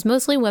gone. This is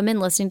mostly women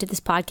listening to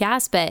this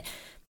podcast, but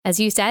as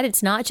you said,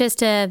 it's not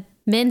just a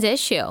men's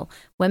issue.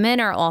 Women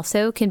are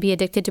also can be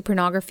addicted to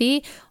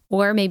pornography,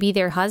 or maybe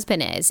their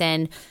husband is.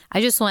 And I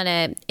just want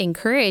to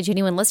encourage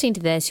anyone listening to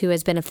this who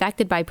has been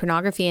affected by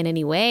pornography in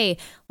any way,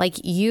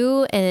 like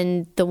you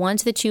and the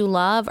ones that you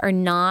love are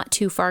not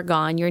too far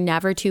gone. You're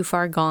never too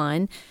far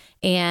gone.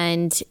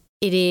 And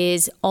it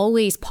is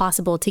always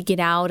possible to get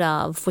out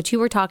of what you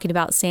were talking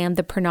about, Sam,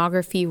 the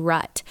pornography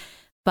rut.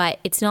 But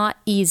it's not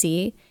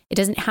easy. It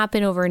doesn't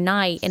happen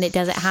overnight, and it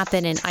doesn't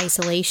happen in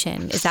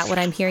isolation. Is that what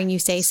I'm hearing you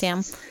say,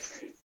 Sam?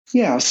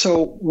 Yeah.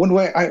 So one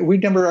way we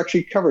never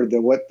actually covered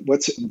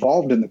what's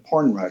involved in the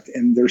porn rut,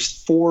 and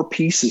there's 4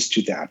 pieces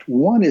to that.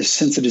 One is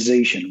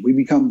sensitization.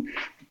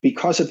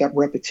 Because of that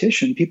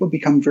repetition, people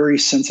become very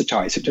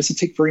sensitized. It doesn't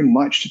take very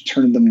much to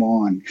turn them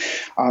on.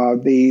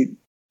 They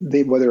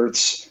whether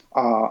it's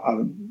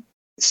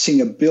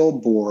seeing a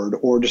billboard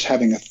or just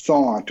having a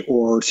thought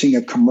or seeing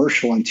a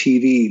commercial on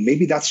TV,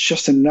 maybe that's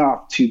just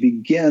enough to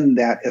begin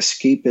that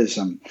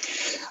escapism.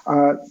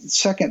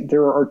 Second,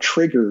 there are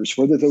triggers,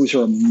 whether those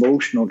are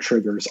emotional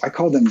triggers. I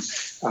call them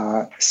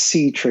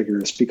C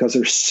triggers because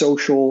they're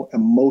social,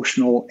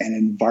 emotional, and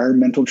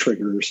environmental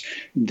triggers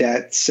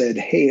that said,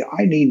 hey,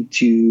 I need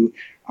to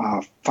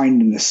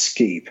find an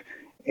escape.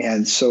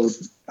 And so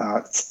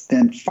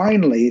then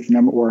finally,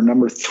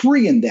 number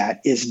 3 in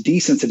that is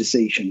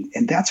desensitization.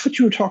 And that's what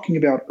you were talking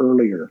about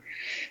earlier,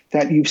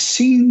 that you've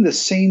seen the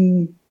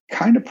same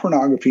kind of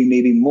pornography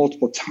maybe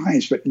multiple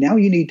times, but now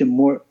you need to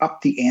more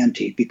up the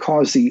ante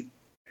because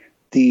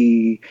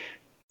the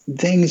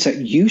things that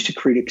used to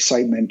create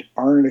excitement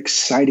aren't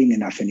exciting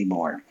enough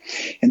anymore.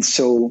 And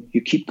so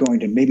you keep going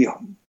to maybe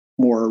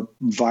more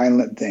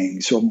violent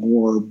things or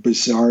more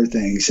bizarre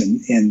things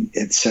and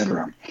et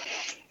cetera.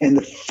 And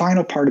the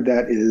final part of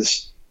that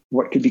is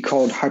what could be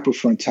called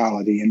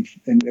hyperfrontality.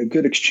 And a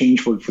good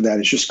exchange word for that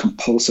is just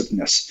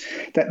compulsiveness.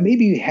 That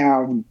maybe you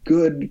have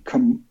good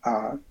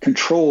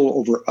control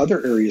over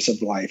other areas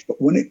of life,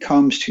 but when it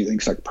comes to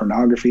things like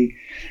pornography,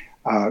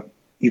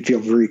 you feel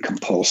very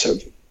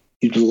compulsive.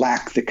 You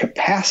lack the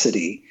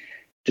capacity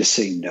to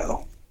say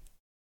no.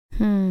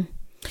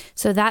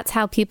 So that's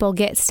how people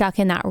get stuck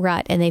in that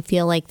rut and they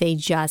feel like they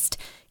just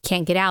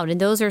can't get out.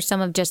 And those are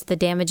some of just the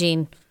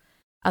damaging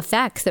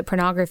effects that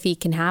pornography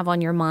can have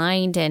on your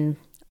mind and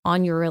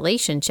on your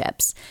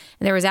relationships.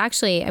 And there was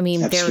actually,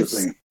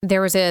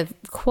 there was a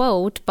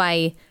quote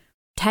by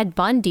Ted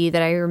Bundy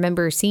that I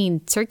remember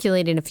seeing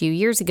circulating a few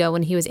years ago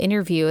when he was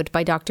interviewed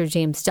by Dr.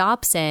 James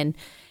Dobson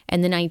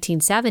in the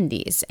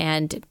 1970s.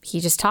 And he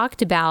just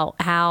talked about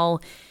how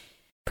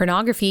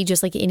pornography,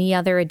 just like any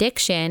other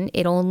addiction,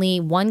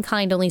 one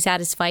kind only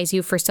satisfies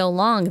you for so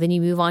long, then you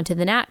move on to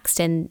the next.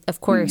 And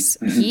of course,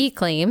 he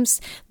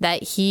claims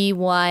that he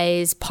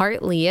was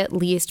partly at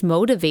least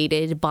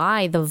motivated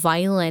by the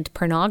violent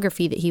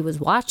pornography that he was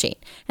watching.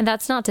 And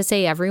that's not to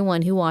say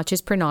everyone who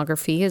watches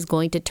pornography is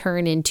going to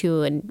turn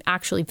into an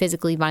actually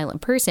physically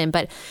violent person,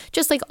 but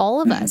just like all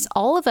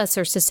of us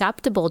are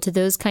susceptible to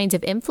those kinds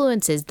of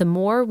influences. The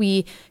more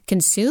we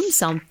consume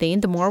something,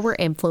 the more we're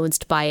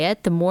influenced by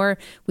it, the more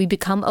we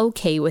become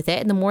okay with it,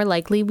 and the more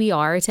likely we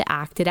are to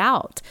act it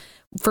out,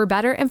 for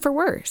better and for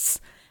worse.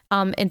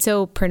 And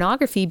so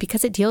pornography,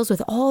 because it deals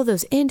with all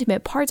those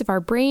intimate parts of our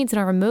brains and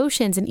our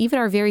emotions and even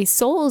our very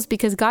souls,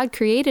 because God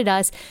created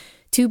us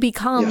to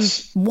become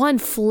one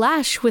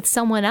flesh with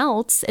someone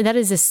else, and that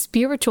is a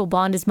spiritual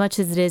bond as much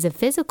as it is a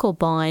physical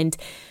bond.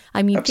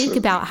 I mean, Think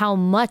about how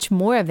much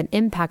more of an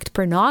impact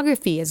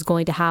pornography is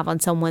going to have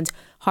on someone's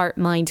heart,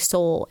 mind,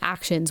 soul,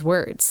 actions,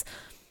 words.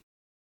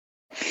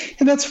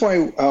 And that's why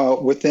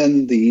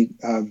within the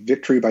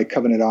Victory by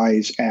Covenant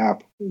Eyes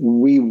app,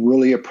 we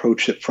really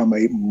approach it from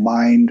a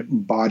mind,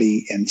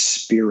 body, and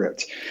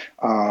spirit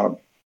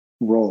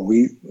role.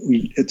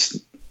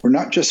 We're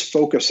not just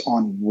focused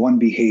on one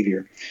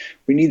behavior.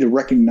 We need to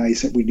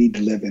recognize that we need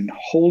to live in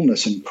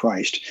wholeness in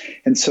Christ.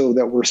 And so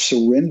that we're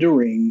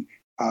surrendering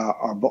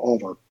all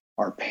of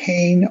our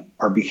pain,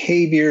 our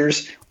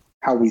behaviors,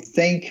 how we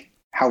think,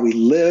 how we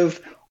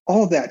live.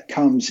 All of that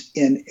comes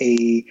in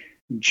a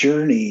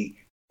journey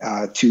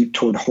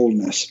toward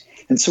wholeness.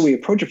 And so we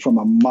approach it from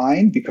a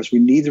mind because we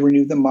need to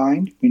renew the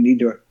mind. We need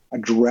to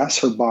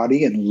address our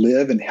body and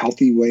live in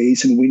healthy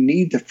ways. And we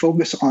need to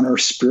focus on our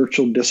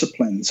spiritual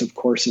disciplines, of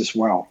course, as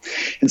well.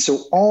 And so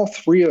all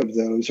 3 of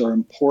those are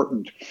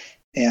important.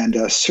 And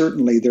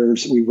certainly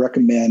we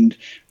recommend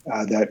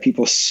that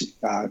people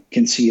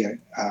can see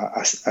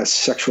a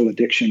sexual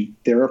addiction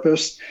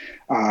therapist.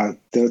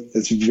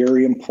 That's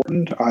very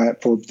important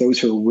for those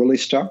who are really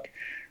stuck.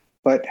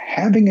 But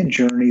having a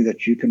journey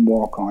that you can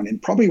walk on,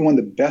 and probably one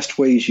of the best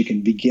ways you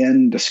can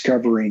begin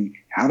discovering,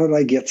 how did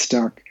I get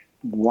stuck?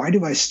 Why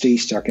do I stay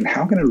stuck? And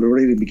how can I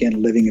really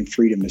begin living in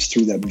freedom is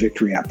through that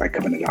Victory app by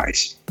Covenant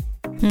Eyes.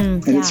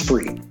 And it's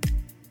free.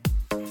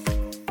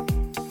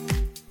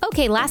 Okay,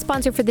 Okay, last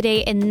sponsor for the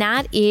day, and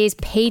that is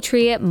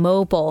Patriot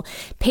Mobile.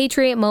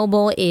 Patriot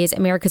Mobile is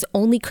America's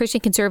only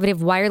Christian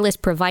conservative wireless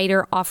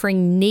provider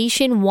offering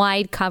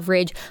nationwide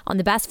coverage on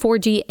the best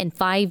 4G and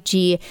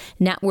 5G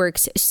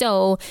networks.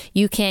 So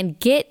you can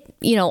get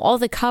all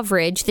the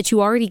coverage that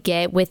you already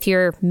get with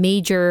your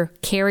major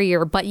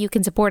carrier, but you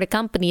can support a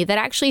company that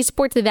actually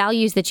supports the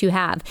values that you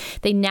have.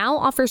 They now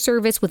offer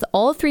service with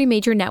all three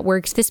major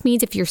networks. This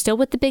means if you're still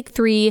with the big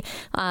three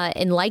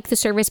and like the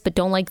service but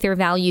don't like their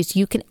values,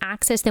 you can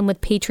access them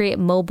with Patriot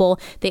Mobile.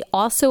 They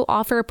also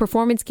offer a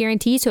performance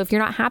guarantee. So if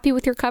you're not happy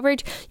with your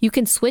coverage, you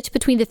can switch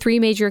between the three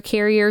major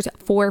carriers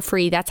for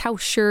free. That's how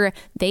sure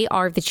they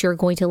are that you're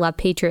going to love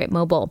Patriot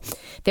Mobile.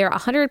 They're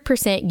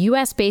 100%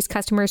 US-based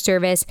customer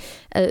service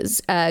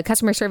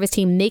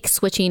team makes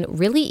switching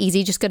really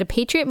easy. Just go to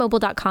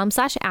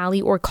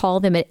patriotmobile.com/Allie or call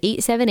them at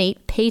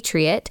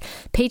 878-PATRIOT,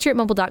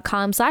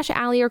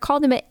 patriotmobile.com/Allie or call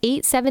them at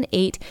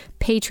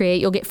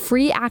 878-PATRIOT. You'll get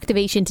free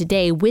activation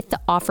today with the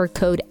offer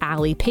code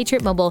Allie,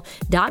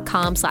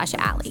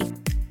 patriotmobile.com/Allie.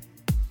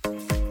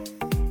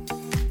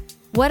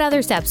 What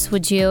other steps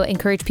would you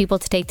encourage people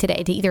to take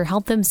today to either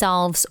help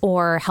themselves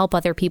or help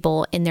other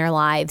people in their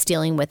lives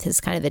dealing with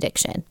this kind of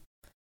addiction?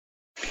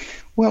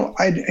 Well,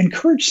 I'd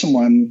encourage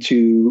someone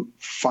to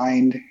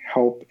find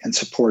help and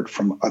support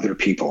from other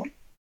people.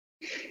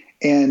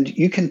 And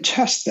you can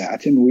test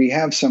that. And we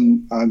have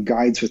some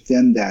guides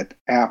within that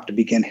app to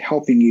begin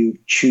helping you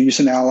choose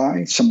an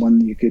ally,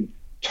 someone you could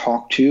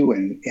talk to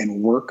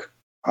and work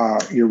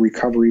your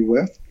recovery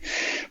with.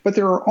 But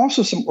there are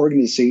also some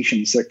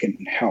organizations that can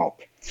help.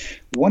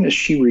 One is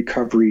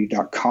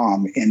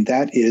sherecovery.com, and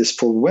that is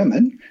for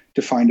women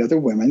to find other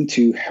women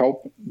to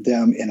help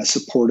them in a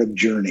supportive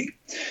journey.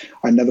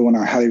 Another one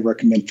I highly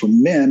recommend for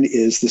men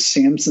is the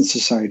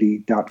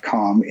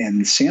samsonsociety.com,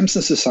 and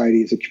Samson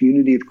Society is a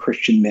community of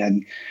Christian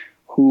men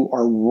who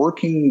are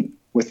working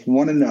with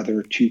one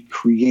another to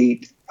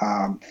create,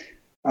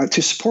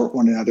 to support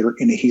one another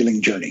in a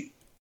healing journey.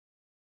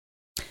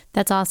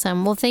 That's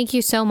awesome. Well, thank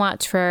you so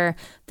much for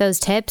those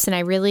tips. And I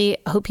really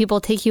hope people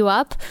take you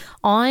up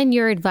on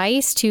your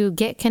advice to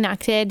get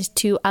connected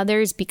to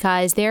others,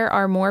 because there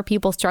are more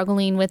people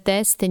struggling with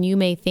this than you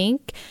may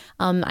think.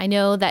 I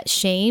know that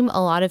shame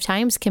a lot of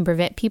times can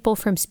prevent people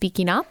from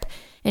speaking up,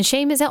 and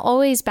shame isn't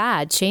always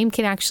bad. Shame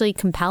can actually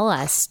compel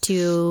us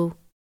to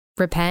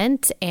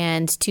repent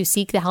and to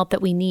seek the help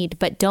that we need,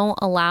 but don't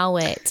allow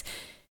it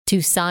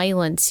to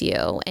silence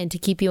you and to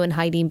keep you in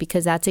hiding,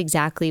 because that's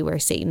exactly where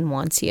Satan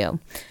wants you.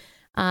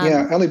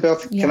 Ellie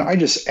Beth, can I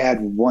just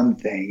add one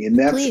thing? And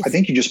that's, Please. I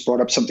think you just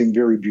brought up something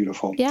very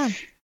beautiful. Yeah.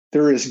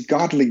 There is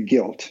godly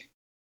guilt,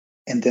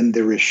 and then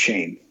there is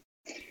shame.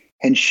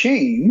 And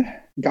shame,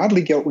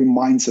 godly guilt,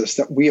 reminds us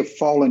that we have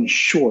fallen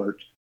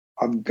short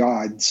of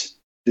God's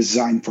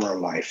design for our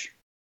life,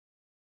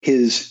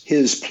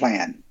 his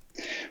plan.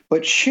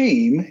 But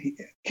shame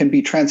can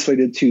be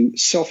translated to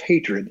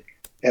self-hatred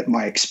at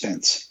my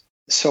expense.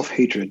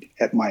 Self-hatred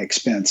at my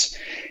expense.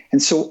 And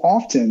so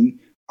often,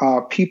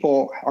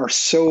 people are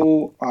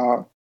so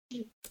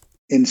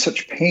in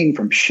such pain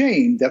from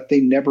shame that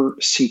they never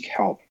seek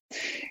help.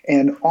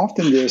 And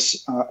often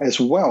this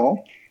as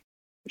well,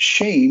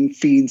 shame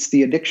feeds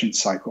the addiction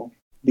cycle,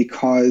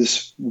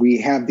 because we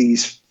have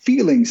these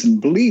feelings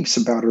and beliefs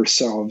about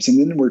ourselves, and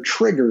then we're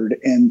triggered,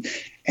 and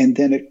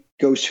then it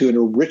goes to a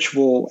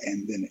ritual,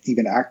 and then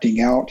even acting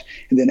out.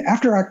 And then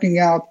after acting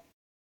out,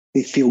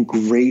 they feel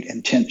great,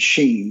 intense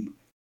shame,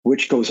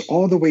 which goes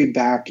all the way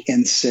back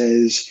and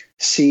says,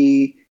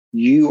 see,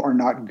 you are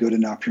not good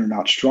enough. You're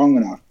not strong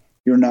enough.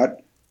 You're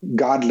not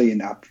godly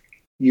enough.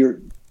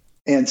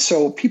 And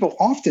so people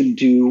often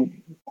do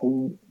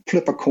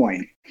flip a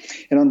coin.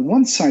 And on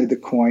one side of the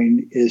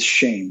coin is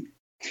shame.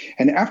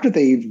 And after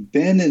they've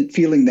been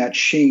feeling that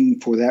shame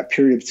for that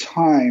period of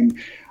time,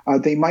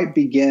 they might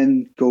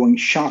begin going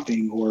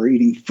shopping or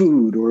eating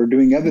food or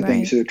doing other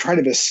things to try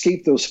to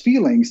escape those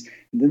feelings.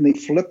 And then they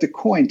flip the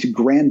coin to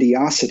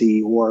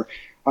grandiosity or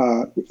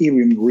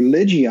even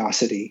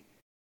religiosity.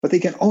 But they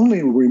can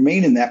only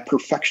remain in that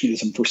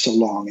perfectionism for so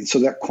long. And so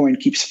that coin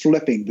keeps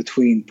flipping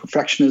between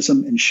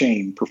perfectionism and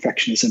shame,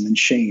 perfectionism and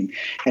shame.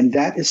 And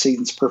that is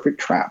Satan's perfect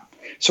trap.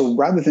 So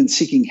rather than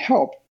seeking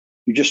help,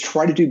 you just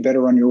try to do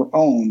better on your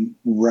own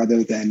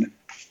rather than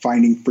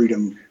finding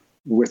freedom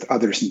with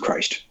others in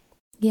Christ.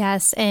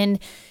 Yes. And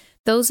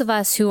those of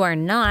us who are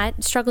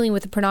not struggling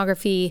with the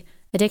pornography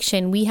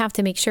addiction, we have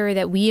to make sure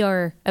that we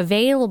are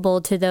available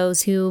to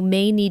those who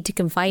may need to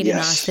confide in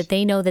us, that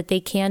they know that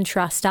they can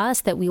trust us,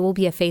 that we will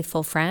be a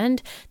faithful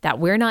friend, that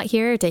we're not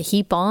here to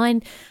heap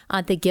on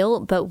the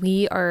guilt, but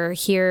we are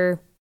here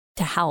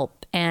to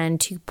help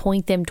and to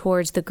point them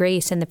towards the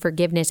grace and the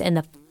forgiveness and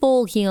the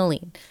full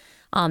healing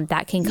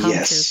that can come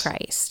through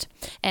Christ.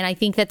 And I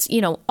think that's,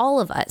 all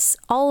of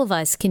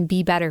us can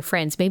be better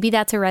friends. Maybe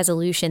that's a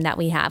resolution that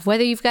we have.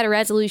 Whether you've got a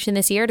resolution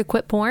this year to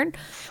quit porn,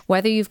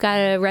 whether you've got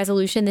a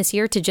resolution this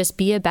year to just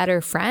be a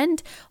better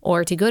friend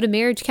or to go to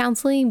marriage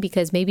counseling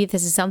because maybe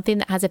this is something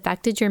that has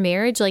affected your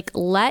marriage,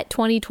 let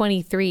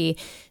 2023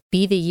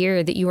 be the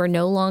year that you are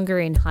no longer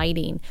in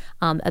hiding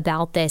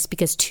about this,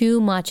 because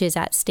too much is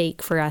at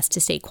stake for us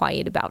to stay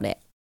quiet about it.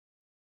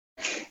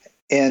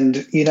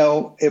 And,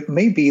 it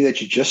may be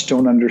that you just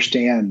don't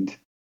understand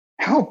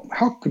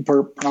how could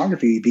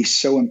pornography be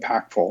so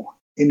impactful.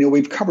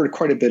 We've covered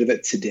quite a bit of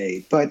it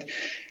today, but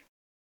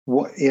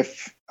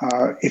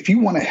if you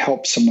want to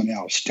help someone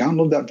else,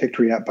 download that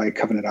Victory app by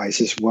Covenant Eyes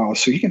as well,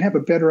 so you can have a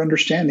better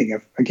understanding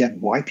of, again,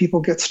 why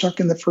people get stuck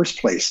in the first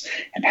place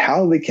and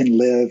how they can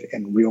live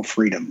in real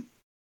freedom.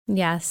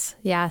 Yes.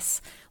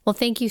 Well,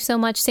 thank you so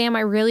much, Sam. I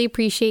really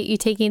appreciate you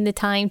taking the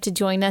time to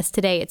join us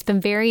today. It's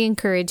been very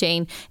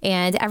encouraging,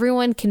 and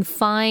everyone can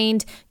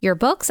find your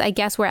books, I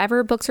guess,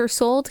 wherever books are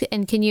sold.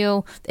 And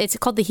it's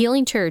called The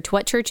Healing Church: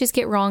 What Churches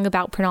Get Wrong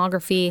About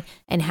Pornography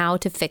and How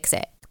to Fix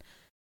It.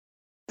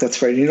 That's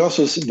right. You can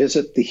also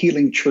visit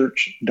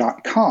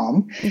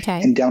thehealingchurch.com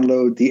and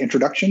download the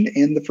introduction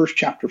and the first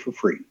chapter for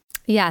free.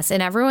 Yes,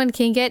 and everyone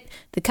can get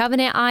the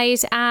Covenant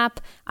Eyes app.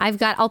 I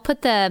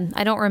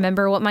don't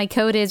remember what my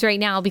code is right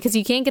now, because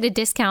you can't get a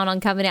discount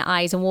on Covenant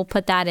Eyes, and we'll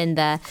put that in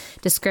the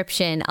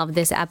description of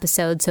this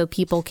episode so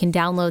people can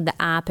download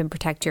the app and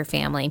protect your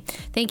family.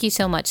 Thank you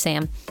so much,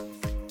 Sam.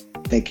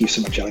 Thank you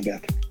so much, Ellie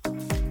Beth.